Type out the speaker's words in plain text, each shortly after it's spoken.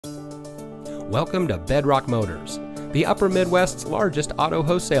Welcome to Bedrock Motors, the Upper Midwest's largest auto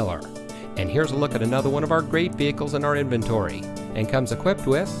wholesaler. And here's a look at another one of our great vehicles in our inventory, and comes equipped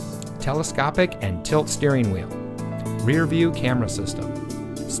with telescopic and tilt steering wheel, rear view camera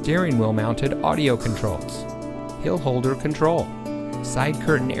system, steering wheel mounted audio controls, hill holder control, side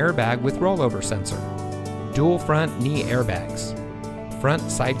curtain airbag with rollover sensor, dual front knee airbags, front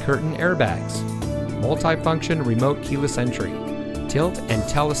side curtain airbags, multifunction remote keyless entry, tilt and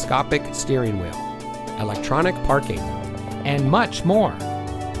telescopic steering wheel, electronic parking, and much more.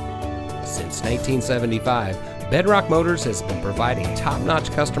 Since 1975, Bedrock Motors has been providing top-notch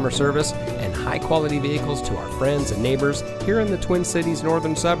customer service and high-quality vehicles to our friends and neighbors here in the Twin Cities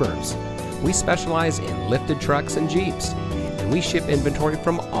northern suburbs. We specialize in lifted trucks and Jeeps, and we ship inventory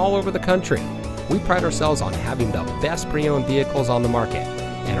from all over the country. We pride ourselves on having the best pre-owned vehicles on the market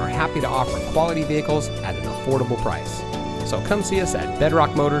and are happy to offer quality vehicles at an affordable price. So come see us at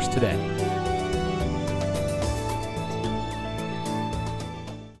Bedrock Motors today.